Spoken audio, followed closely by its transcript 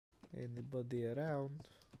Anybody around?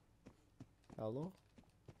 Hello?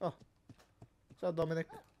 Oh. What's up, Dominic?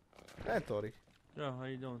 Hey, Tori. Yeah, how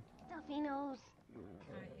you doing? Stuffy nose.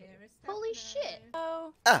 Holy shit!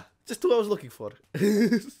 Oh, Ah, just who I was looking for.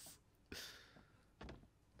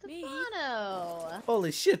 Stefano!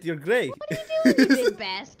 Holy shit, you're grey. What are you doing, you big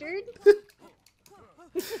bastard?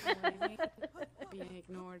 being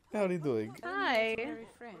ignored. How are you doing? Hi. Very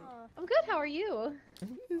friend. I'm good, how are you?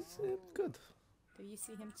 It's good. Do you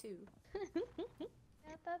see him too?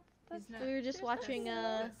 We were just watching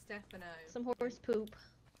some horse poop.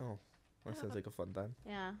 Oh, that sounds like a fun time.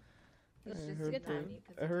 Yeah. I It's heard, a good time.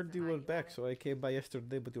 I heard you were back, so I came by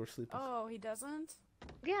yesterday, but you were sleeping. Oh, he doesn't?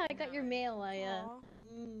 Yeah, I got your mail. I Aw.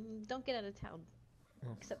 don't get out of town.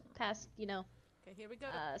 Oh. Except past, you know, Okay, here we go.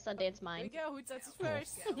 Sundance Here we Mine. go. Who touches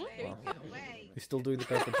first? Wow. You're still doing the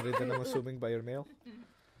carpentry then, I'm assuming, by your mail?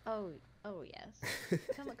 Oh yes.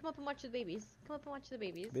 Come up and watch the babies. Come up and watch the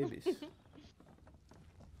babies. Babies.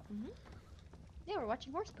 Yeah, we're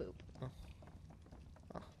watching horse poop. Oh.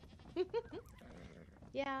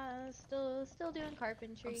 Yeah, still doing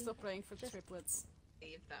carpentry. I'm still praying for the Just- triplets.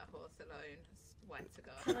 Leave that horse alone. Swear to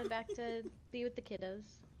God. Coming back to be with the kiddos.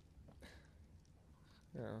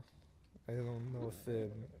 Yeah. I don't know if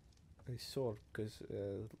I saw, because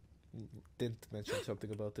didn't mention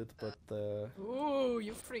something about it, but Ooh,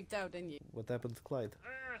 you freaked out, didn't you? what happened to Clyde?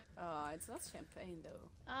 Oh, it's not champagne though.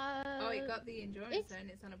 Oh, he got the endurance it's- zone.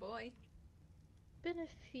 It's on a boy. Been a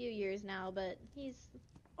few years now, but he's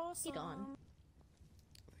Awesome. gone.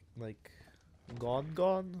 Like,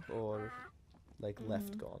 gone, or like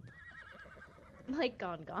left gone? like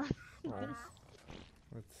gone. Oh.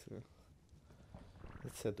 That's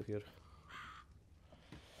sad to hear.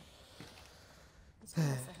 It's close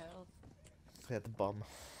to hell. That bum.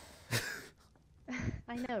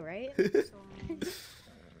 I know, right? So,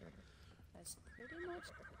 that's pretty much.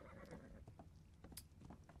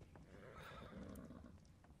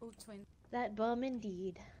 Oh, twin. That bum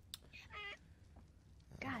indeed.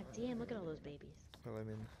 God damn, look at all those babies. Well, I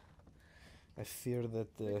mean, I fear that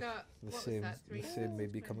We got, the what was same that, the 3 same may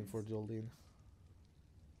be coming for twins? Jolene.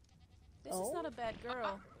 This is not a bad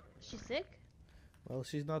girl. She's sick? Well,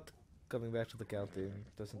 she's not coming back to the county and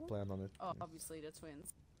doesn't plan on it. Oh, obviously the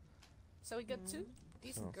twins. So we got two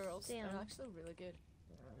decent Oh. girls. Damn. They're actually really good.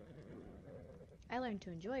 I learned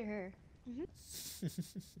to enjoy her.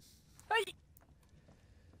 Hey!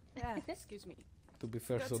 Yeah, excuse me. To be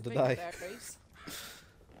fair, Got so to did think I. of that, Grace.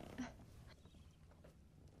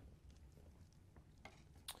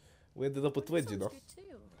 We ended up with Oh, this twins, you know. one's good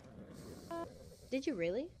too. Did you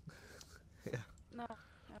really? No,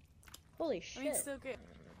 Holy I mean shit. still good.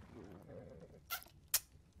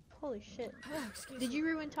 Holy shit. Excuse Did me. you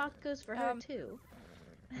ruin tacos for her too?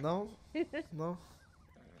 No, no.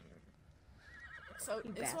 So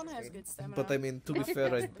You this one has bastard. good stamina. But I mean, to be That's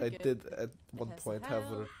fair, I pretty good. did at one has point have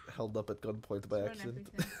her health. held up at gunpoint by Run accident.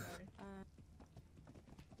 everything,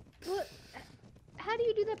 sorry. What? How do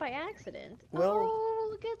you do that by accident? Well- Oh,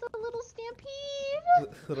 look at the little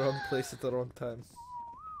stampede! Wrong place at the wrong time.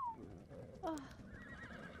 Oh.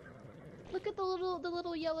 Look at the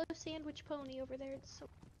little yellow sandwich pony over there. It's so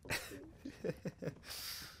cute.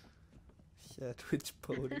 Yeah, Twitch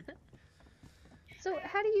pony. So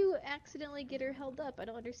how do you accidentally get her held up? I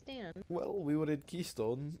don't understand. Well, we were in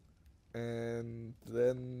Keystone, and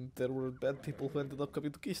then there were bad people who ended up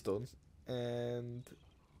coming to Keystone, and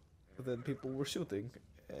then people were shooting,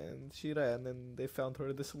 and she ran, and they found her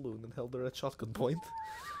in the saloon and held her at shotgun point.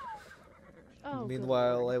 Oh, good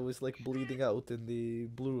Meanwhile, lord. I was like bleeding out in the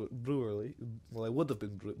brewery. Well, I would have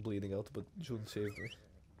been bleeding out, but June saved me.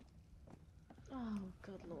 Oh,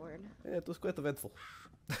 good lord. Yeah, it was quite eventful.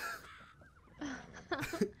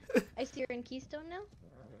 I see her in Keystone now?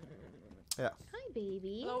 Yeah. Hi,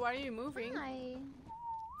 baby. Hello, why are you moving? Hi.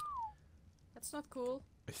 That's not cool.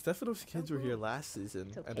 Stephanos' kids were here last season,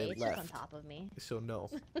 It's and okay, they it's just on left. top of me. So no.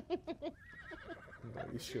 No,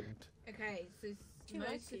 you shouldn't. Okay, so She most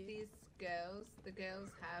likes of you. these girls, the girls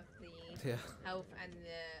have the Yeah. health and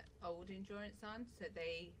the old endurance on, so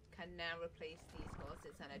they can now replace these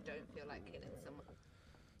horses, and I don't feel like killing someone.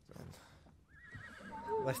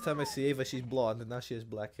 Last time I see Ava, she's blonde, and now she has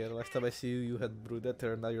black hair. Last time I see you, you had brunette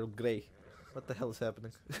hair, and now you're grey. What the hell is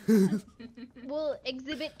happening? Well,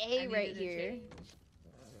 exhibit I A needed right a here. change.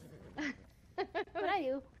 What are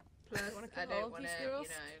you? Plus, wanna I kill all don't want these to, girls?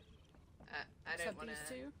 I don't Except want these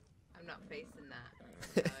to. two. I'm not facing that.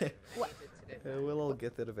 So I What? needed to do We'll all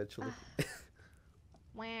get there eventually.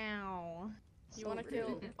 Wow. You So want to kill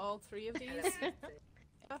rude. all three of these?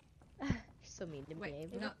 You're so mean to me, Wait,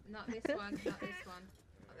 Ava. not this one, not this one.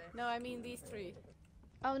 Not this. No, I mean these three.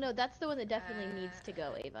 Oh no, that's the one that definitely needs to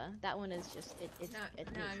go, Ava. That one is just it needs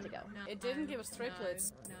to go. No, It didn't give us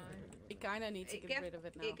triplets. No. We kinda need to get rid of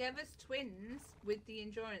it now. It gave us twins with the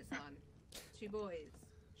endurance on. 2 boys.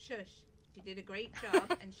 Shush. She did a great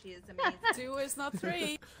job and she is amazing. 2 is not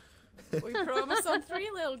 3. We promised on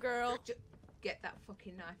 3, little girl. Get that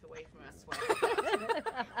fucking knife away from her, I swear.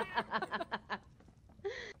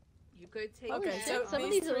 You go take Holy Okay, shit, so some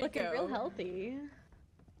of these these are 3 looking go. real healthy.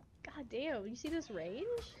 God damn, you see this range?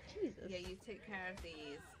 Jesus. Yeah, you take care of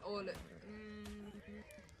these. All of them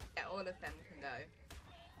can go.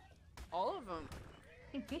 All of them.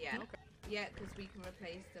 Yeah. Okay. Yeah, because we can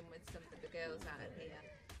replace them with some of the girls out of here.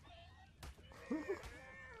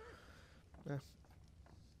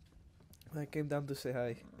 I came down to say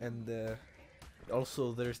hi, and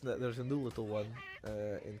also there's a new little one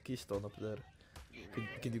in Keystone up there.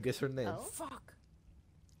 Can you guess her name? Oh? Fuck.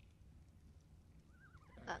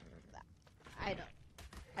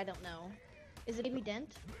 I don't know. Is it Amy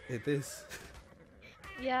Dent? It is.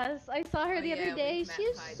 Yes, I saw her Oh, the yeah, other day. we've met She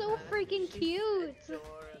is Piper. so freaking She's cute. adorable.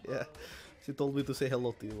 Yeah. She told me to say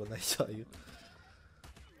hello to you when I saw you.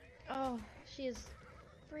 Oh, she is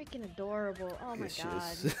freaking adorable. Oh my Yes, she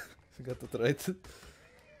god. is. Got that right. God.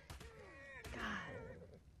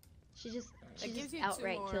 She It just gives you 2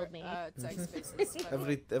 outright more, killed me. text spaces, by the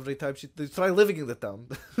way. Every time they try living in the town.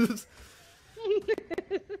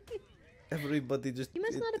 Everybody just. You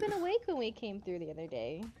must not have been awake when we came through the other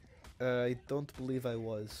day. I don't believe I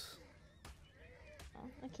was. Oh,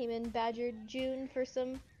 I came in badgered June for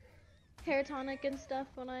some hair tonic and stuff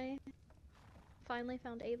when I finally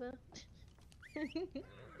found Ava.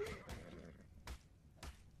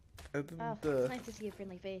 I Oh, didn't. it's nice to see a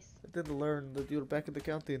friendly face. I didn't learn that you were back in the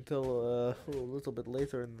county until a little bit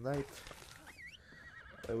later in the night.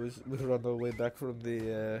 We were on our way back from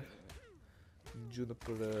the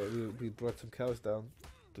Juniper. We brought some cows down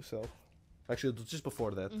to sell. Actually, it was just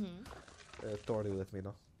before that. Tori let me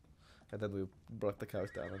know, and then we brought the cows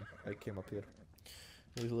down, and I came up here.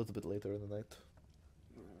 It was a little bit later in the night.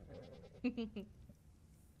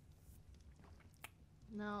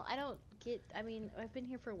 No, I don't get. I mean, I've been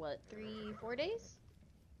here for what, 3-4 days?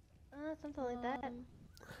 Something like that.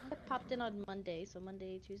 I popped in on Monday, so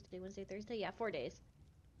Monday, Tuesday, Wednesday, Thursday. Yeah, 4 days.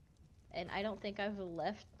 And I don't think I've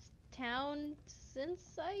left town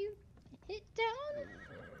since I hit town.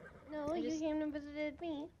 No, I you just- came and visited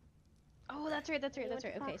me. Oh, that's right. That's right. You That's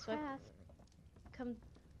right. went to Okay, Fox so I Pass. come.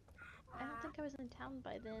 I don't think I was in town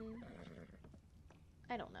by then.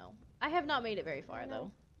 I don't know. I have not made it very far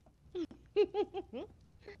though.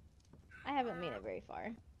 I haven't made it very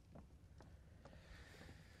far.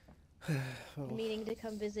 Well, Meaning to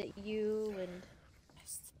come visit you and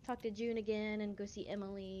talk to June again and go see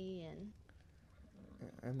Emily and.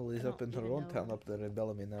 Emily's I up in don't her even own know. town up there in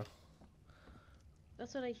Bellamy now.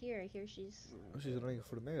 That's what I hear. I hear she's. She's running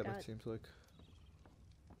for the mayor, God. it seems like.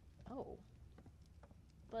 Oh.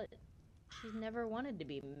 But she's never wanted to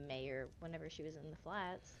be mayor whenever she was in the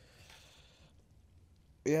flats.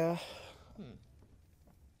 Yeah,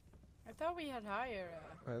 I thought we had higher.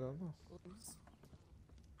 I don't know. Looms.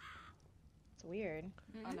 It's weird.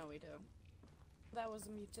 I know we do. That was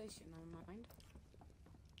a mutation on my mind.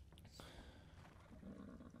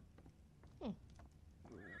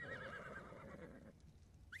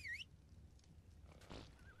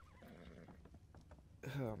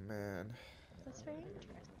 Oh man. That's very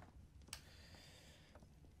interesting.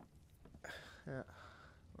 Yeah.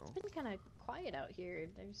 It's been kind of quiet out here.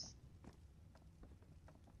 And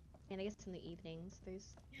I guess in the evenings,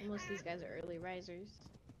 most of these guys are early risers.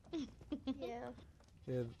 Yeah.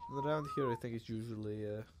 Yeah, around here I think it's usually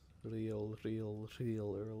real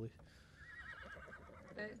early.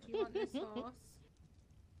 Do you want this horse?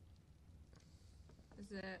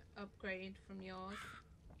 Is it upgrade from yours?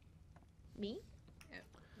 Me?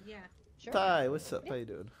 Yeah. Sure. Ty, what's up? Yeah. How you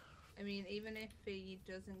doing? I mean, even if he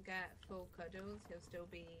doesn't get full cuddles, he'll still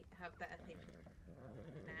have better things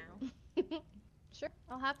now. Sure.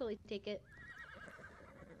 I'll happily take it.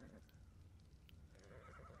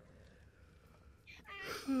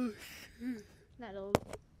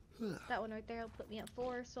 That one right there will put me at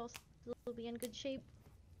 4, so I'll still be in good shape.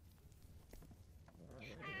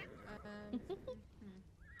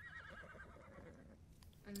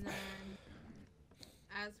 And then,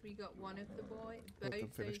 as we got one of the boys, Let them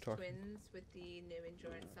both finish those talking. twins with the new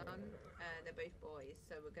endurance on, they're both boys,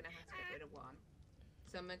 so we're gonna have to get rid of one.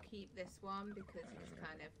 So I'm gonna keep this one because he's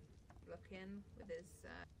kind of looking with his,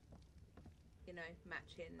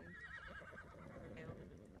 matching tail,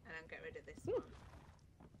 and I'll get rid of this one.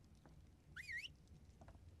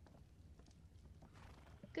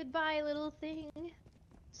 Goodbye, little thing.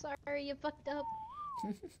 Sorry you fucked up.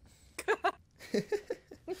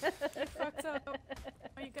 Fucked up.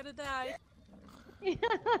 Are you gonna die? You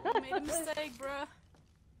made a mistake, bruh.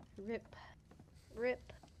 Rip.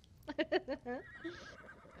 Rip. I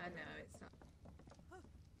know, it's not.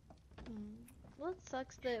 Well, it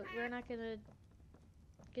sucks that we're not gonna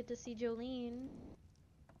get to see Jolene.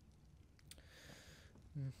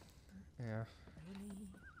 Yeah.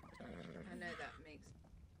 I know that makes.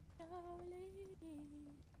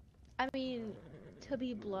 I mean, to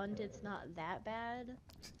be blunt, it's not that bad.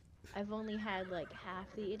 I've only had like half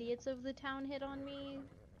the idiots of the town hit on me,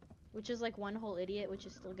 which is like one whole idiot, which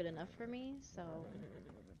is still good enough for me, so.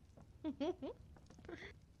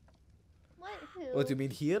 What? Who? What do you mean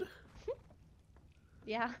here?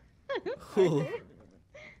 Yeah. Who?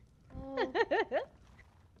 Oh.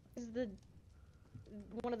 Is the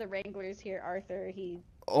one of the wranglers here, Arthur, he's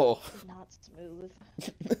Oh. not smooth.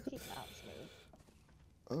 He's not smooth.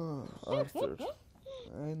 Oh, Arthur.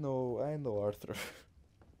 I know Arthur.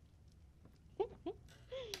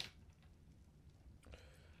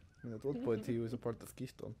 At one point he was a part of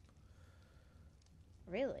Keystone.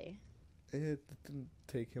 Really? It didn't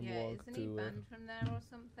take him Yeah, long isn't he to. banned from there or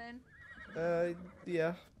something?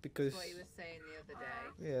 Yeah, because That's what he was saying the other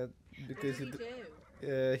day. yeah, What because did he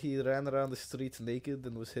do? he ran around the streets naked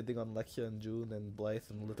and was hitting on Lexia and June and Blythe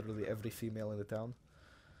and literally every female in the town.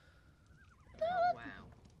 Oh, wow.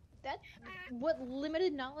 That, what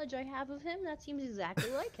limited knowledge I have of him, that seems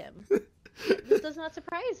exactly like him. This does not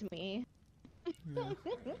surprise me. Yeah.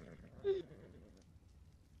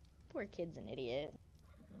 Poor kid's an idiot.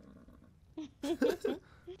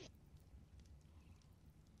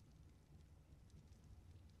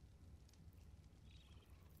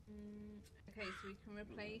 Okay, so we can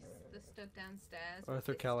replace the stud downstairs.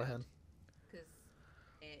 Arthur Callahan. Because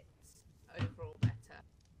it's overall better.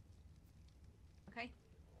 Okay,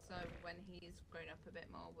 so when he's grown up a bit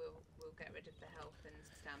more, we'll get rid of the health and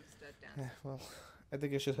stamp stud Yeah, downstairs. well, I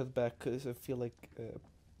think I should head back because I feel like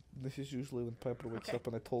this is usually when Piper wakes Okay. up,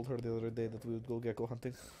 and I told her the other day that we would go gecko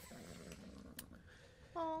hunting.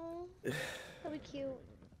 Oh, that'd be cute.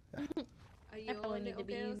 Are your probably need little to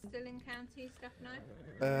be- girls still in county stuff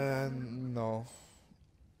now? No.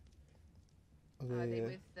 Are they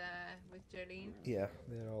They, with Jolene? yeah,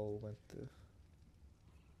 they all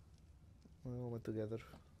went together.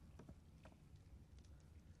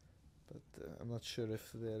 But I'm not sure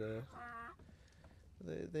if they're.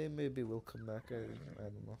 They maybe will come back. I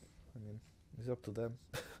don't know. I mean, it's up to them.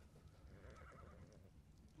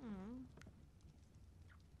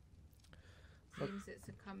 But- Seems it's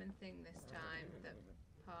a common thing this time that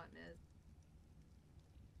partners.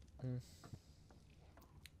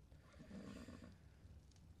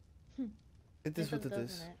 It is what it doesn't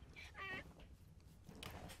is.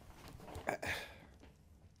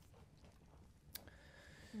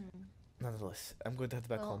 Nonetheless, I'm going to head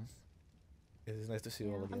back Well, home. It is nice to see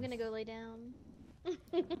you all Yeah, again. I'm gonna go lay down.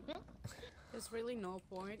 There's really no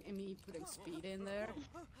point in me putting speed in there.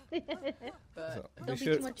 So, But Don't be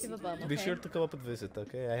too much of a bum, be okay? sure to come up and visit,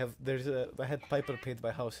 okay? I had Piper paint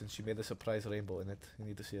my house and she made a surprise rainbow in it. You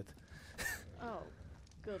need to see it. Oh,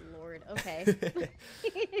 good lord. Okay.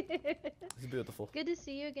 It's beautiful. Good to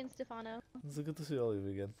see you again, Stefano. It's good to see all of you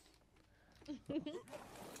again.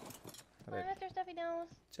 Come on, Mr. Stuffy Nose.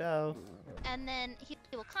 Ciao. And then he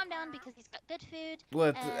will calm down because he's got good food.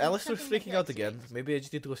 What? And Alistair's something that he freaking out likes to again. Maybe I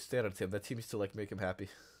just need to go stare at him. That seems to like make him happy.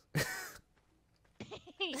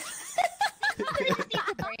 He just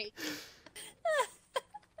needs a break.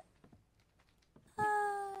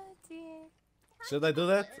 oh dear. Should I do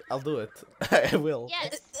that? I'll do it. I will.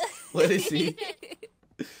 Yes. Where is he?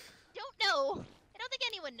 Don't know. I don't think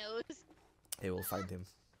anyone knows. Hey, we'll find him.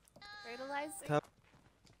 Fertilizing. Ta-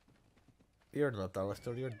 You're not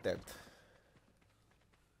Alistair, you're dead.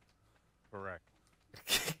 Correct.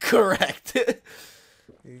 Correct.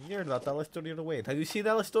 You're not Alistair, you're Wayne. Have you seen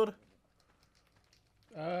Alistair?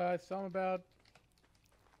 I saw him about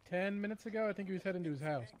 10 minutes ago. I think he was heading to his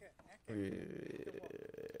house.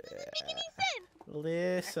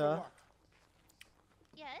 Lisa.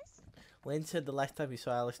 Yes. Wayne said the last time he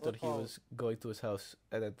saw Alistair, he was going to his house,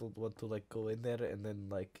 and I don't want to like go in there, and then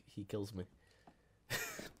like he kills me.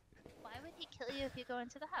 Why would he kill you if you go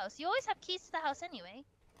into the house? You always have keys to the house anyway.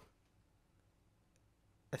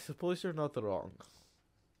 I suppose you're not wrong.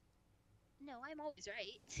 No, I'm always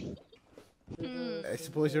right. I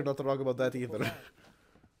suppose you're not wrong about that either.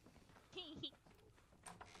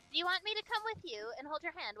 Do you want me to come with you and hold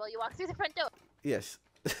your hand while you walk through the front door? Yes.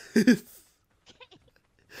 Give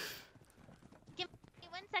me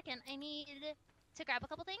 1 second. I need to grab a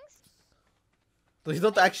couple things. You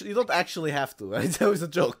don't actually have to. Right? That was a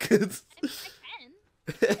joke. I mean, I can.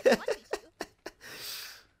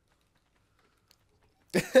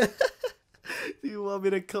 Do you want me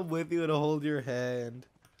to come with you and hold your hand?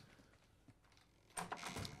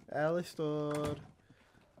 Alistair, are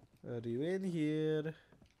you in here?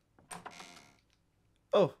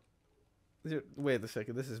 Oh, wait a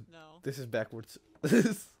second. This is backwards.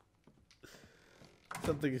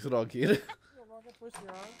 Something is wrong here. Why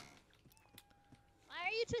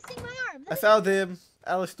are you twisting my arm? I found him.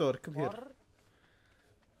 Alistair, come here.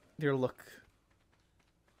 Here, look.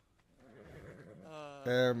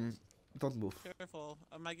 Don't move. Careful,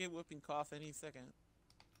 I might get whooping cough any second.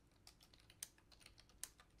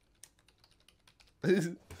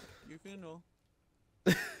 You can know.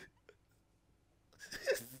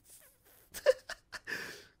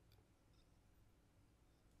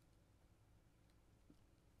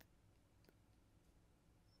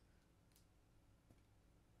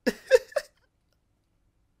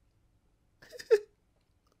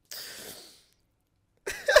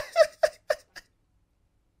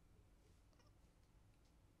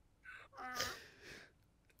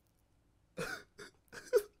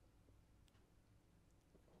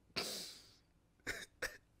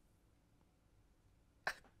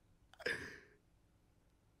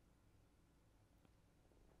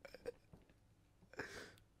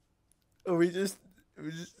 Or we just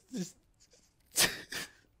we're just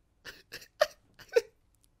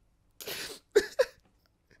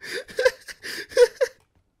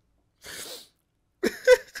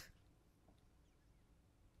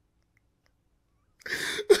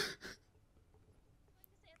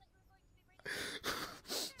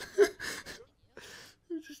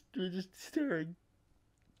staring.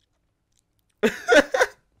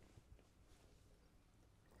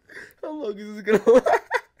 How long is this gonna last?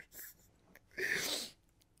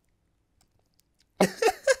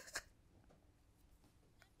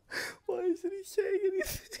 Why isn't he saying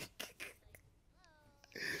anything?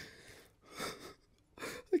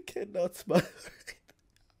 I cannot smile.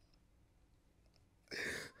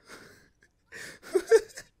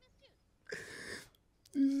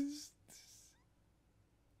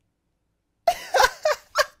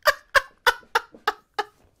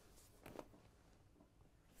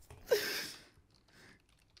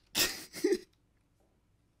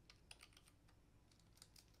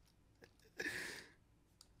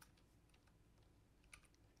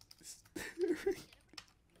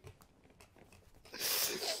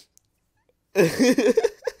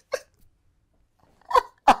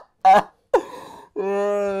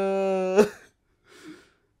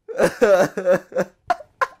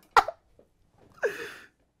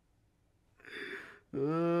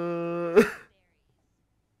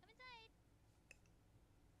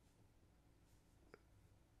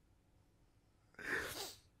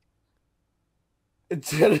 It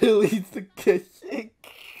generally leads to kissing.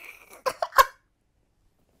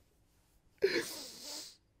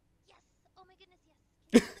 Yes. Oh my goodness, yes.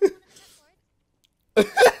 Can you one of the headboards?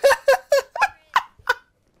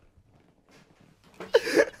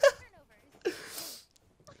 Turnovers.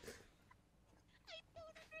 I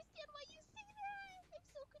don't understand why you say that. I'm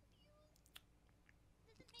so confused.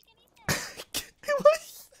 Doesn't make any sense.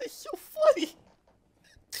 It's so funny.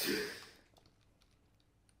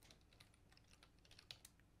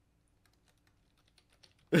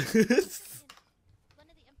 One of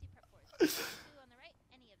the empty prep boards. Two on the right,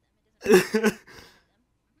 any of them. It doesn't matter.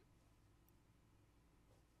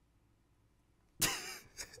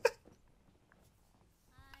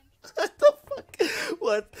 What the fuck?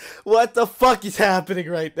 What the fuck is happening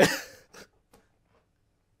right now? All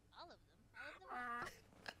of them. All of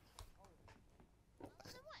them. All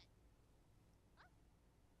of them what?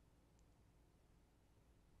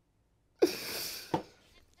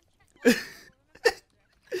 I'm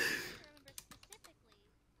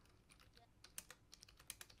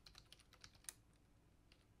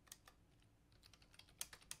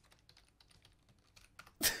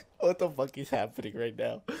trying. What the fuck is happening right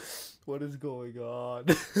now? What is going on?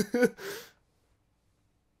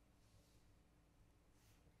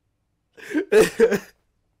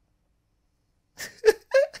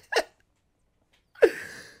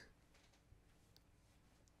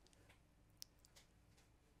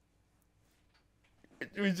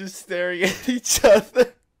 We're just staring at each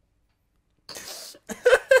other.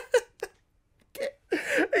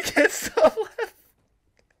 I can't stop laughing.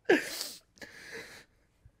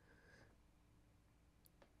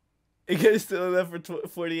 You guys still in there for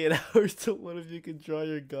 48 hours till one of you can draw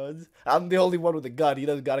your guns? I'm the only one with a gun. He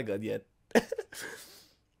doesn't got a gun yet.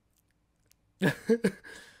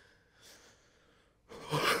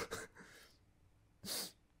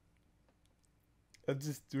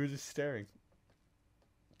 We're just staring.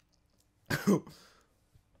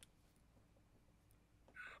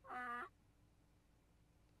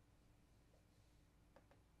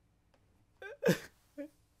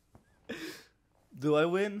 Do I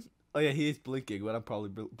win? Oh yeah, he is blinking, but I'm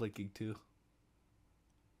probably blinking too.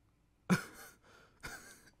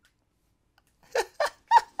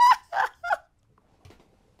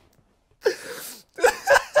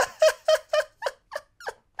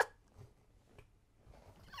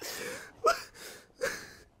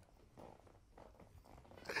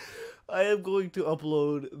 I am going to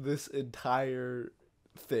upload this entire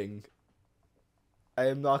thing. I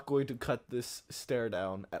am not going to cut this stare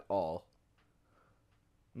down at all.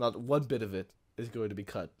 Not one bit of it is going to be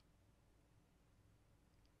cut.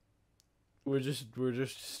 We're just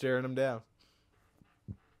staring him down.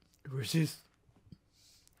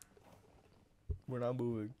 We're not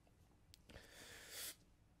moving.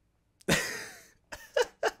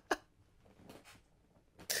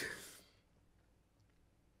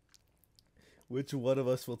 Which one of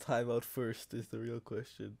us will time out first is the real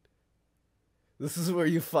question. This is where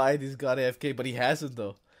you find he's got AFK, but he hasn't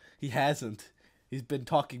though. He hasn't. He's been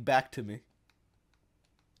talking back to me.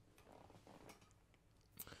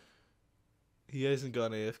 He hasn't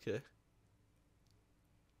gone AFK.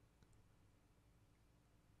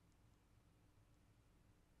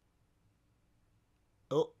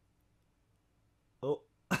 Oh. Oh.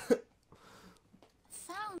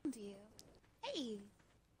 Found you. Hey.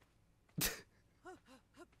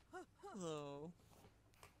 Hello.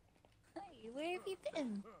 Hey, where have you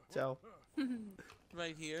been? Ciao.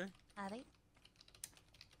 Right here. Howdy.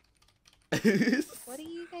 What are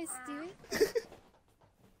you guys doing?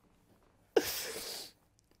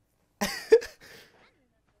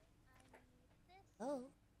 Oh.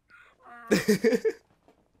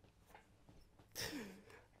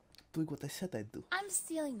 Doing what I said I'd do. I'm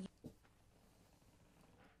stealing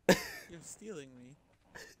you. You're stealing me.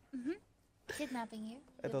 Kidnapping you.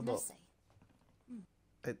 I with don't no know. say.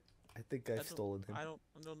 I think I've stolen him. I don't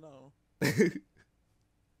know.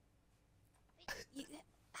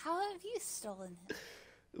 How have you stolen him?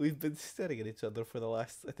 We've been staring at each other for the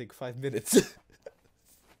last, I think, 5 minutes. You're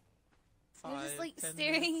just 5, like 10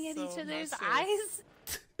 staring at minutes, each so I'm not other's sure. eyes.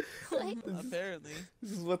 What? Apparently.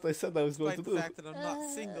 This is what I said I was going Despite to the do. fact that I'm not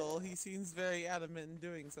single, he seems very adamant in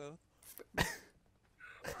doing so.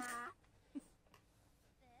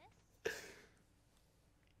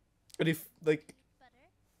 And if, like,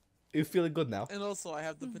 you feeling good now? And also, I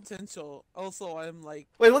have the potential. Also, I'm like,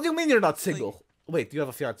 Wait, what do you mean you're not single? Wait, you have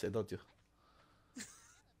a fiance, don't you?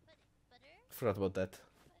 Forgot about that.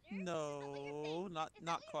 no, not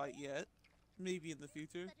quite yet. Maybe in the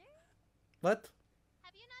future. What?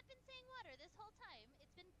 Have you not been saying water this whole time?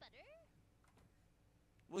 It's been butter?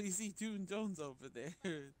 Well, you see June Jones over there,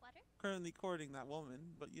 Water? currently courting that woman,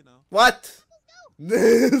 but you know. What?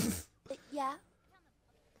 Yeah.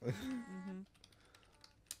 Mm-hmm.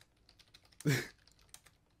 Why?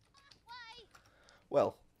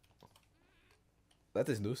 Well, that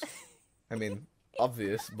is news. I mean,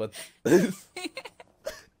 obvious, but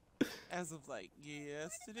As of like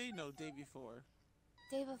yesterday, no, day before,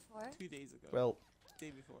 Day before? 2 days ago. well, Day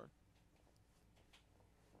before.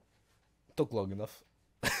 took long enough.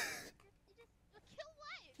 Kill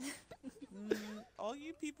what? All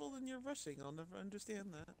you people in your rushing, I'll never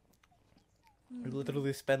understand that. We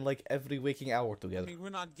literally spend like every waking hour I together. mean, we're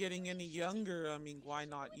not getting any younger. I mean, why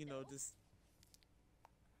not,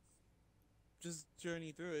 just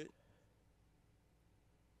journey through it.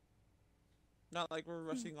 Not like we're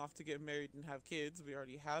rushing off to get married and have kids. We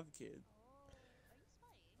already have kids.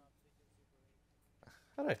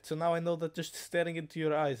 Alright, so now I know that just staring into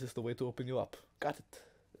your eyes is the way to open you up. Got it.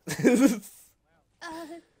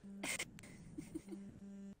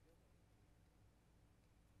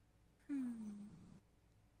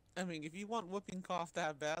 I mean, if you want whooping cough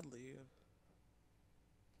that badly,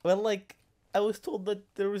 Well, like, I was told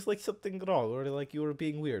that there was like something wrong, or like you were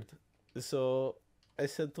being weird. So I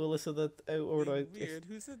said to Alyssa that weird.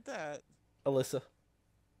 Who said that? Alyssa.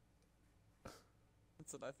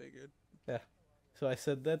 That's what I figured. So I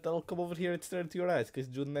said that I'll come over here and stare into your eyes, because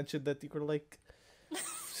June mentioned that you were like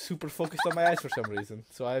super focused on my eyes for some reason.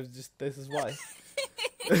 So this is why.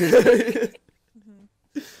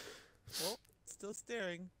 Well, still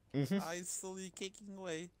staring. Eyes slowly caking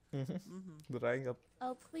away. Drying up.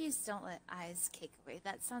 Oh, please don't let eyes cake away.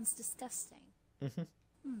 That sounds disgusting. I'm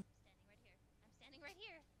standing right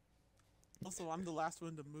here. Also, I'm the last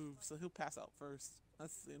one to move, so he'll pass out first.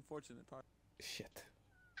 That's the unfortunate part. Shit.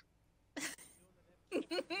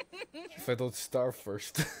 If I don't starve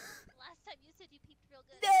first. Last time you said you peeped real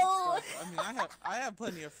good. No. I mean, I have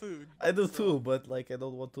plenty of food. I do so- too, but like I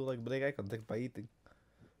don't want to like break eye contact by eating.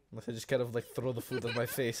 Unless I just kind of like throw the food at my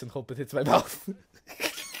face and hope it hits my mouth.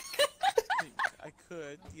 I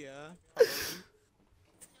could, yeah. Probably.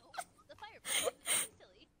 The fire.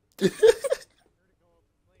 Silly.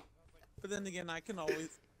 But then again, I can always.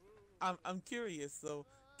 I'm curious though.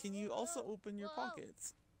 Can you also open your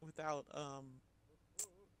pockets without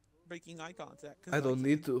breaking eye contact? 'Cause, I like, don't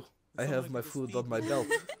need to. I someone have my could just food feed on my you. belt.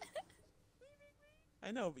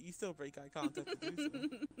 I know, but you still break eye contact to do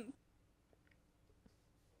so.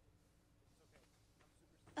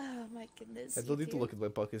 Oh my goodness. I don't need to look at my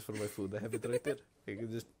pockets for my food. I have it right there. I can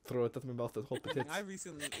just throw it at my mouth and hope it hits. I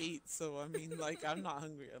recently ate, so I mean, like, I'm not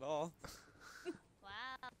hungry at all.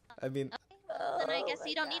 Wow. I mean, Then I guess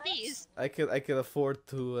you don't need these. I can afford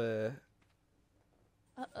to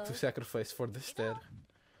Uh-oh. sacrifice for this stare.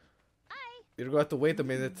 Hi. You're going to have to wait a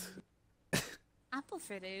minute. Apple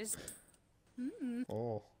fritters. Hmm.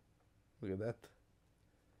 Oh, look at that.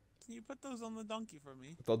 Can you put those on the donkey for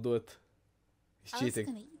me? Don't do it. He's I was cheating.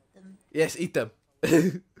 gonna eat them. Yes, eat them.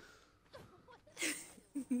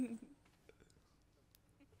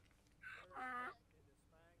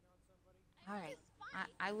 Alright.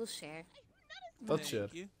 I will share. Don't Thank share.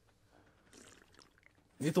 you.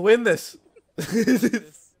 You need to win this.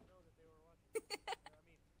 Yes.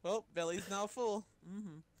 Well, belly's now full.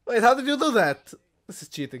 Mm-hmm. Wait, how did you do that? This is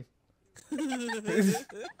cheating.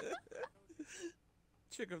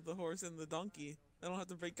 Trick of the horse and the donkey. I don't have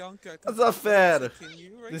to break contact. That's not fair. Can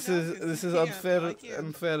you right This now? is 'Cause this you is can't, unfair. I can.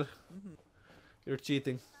 Unfair. Mhm. You're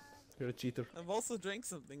cheating. You're a cheater. I've also drank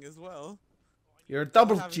something as well. You're a Not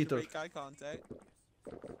double having to cheater. break eye contact.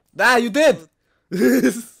 Ah, you did.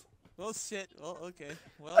 Well, shit. Well, okay.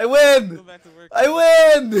 Well, I Go win. back to work. I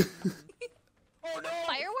win. Oh no!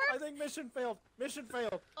 Firework? I think mission failed. Mission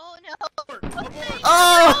failed. Oh no.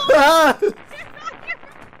 Oh!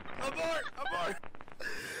 Abort! Abort!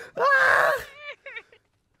 Ah!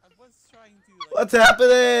 I was trying to. Like, What's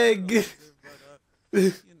happening? but,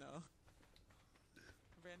 you know,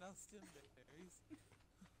 ran out of stimberries.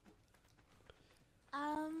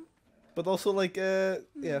 But also like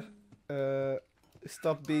yeah.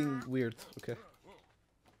 Stop being weird, okay?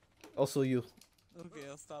 Also you. Okay,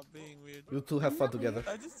 I'll stop being weird. You two have fun together.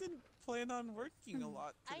 I just didn't plan on working a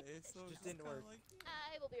lot today, so it Just didn't kinda work. Like,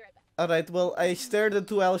 I will be right back. Alright, well I stared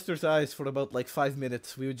into Alistair's eyes for about like 5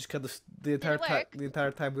 minutes. We were just kind of the entire time work? the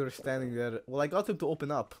entire time we were standing there. Well I got him to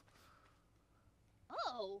open up.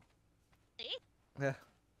 Oh. See? Yeah. Did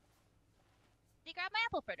he grab my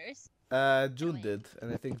apple fritters? June Wait. did,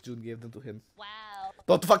 and I think June gave them to him. Wow.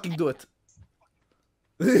 Don't fucking do it.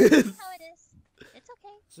 That's how it is. It's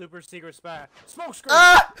okay. Super secret spy. Smoke screen!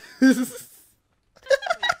 Ah! wait, can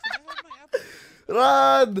I have my apple?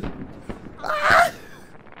 Run! Ah!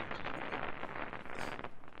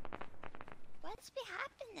 What's be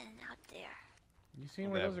happening out there? You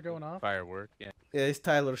seen where those are going off? Firework, yeah. Yeah, it's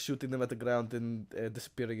Tyler shooting them at the ground and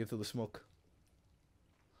disappearing into the smoke.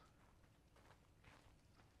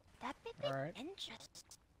 That would be Alright.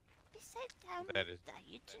 interesting. Besides, That is-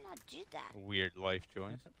 you do not do that. Weird life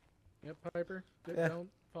choice. Yep, Piper. Yeah. Don't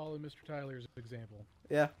follow Mr. Tyler's example.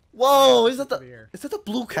 Yeah. Whoa! Is that To the the air. is that a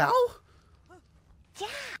blue cow? Yeah,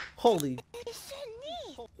 Holy! it's so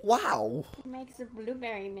neat. Wow! It makes a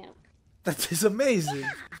blueberry milk. That is amazing.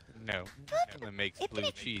 No. It makes It blue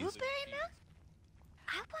makes cheese. blueberry milk?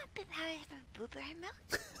 I want blueberry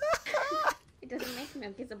milk. It doesn't make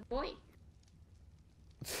milk, it's a boy.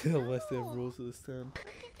 West End rules of this town.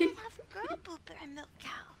 We can have a girl blueberry milk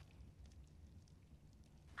cow.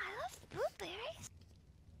 I love blueberries.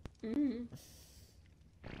 Mm.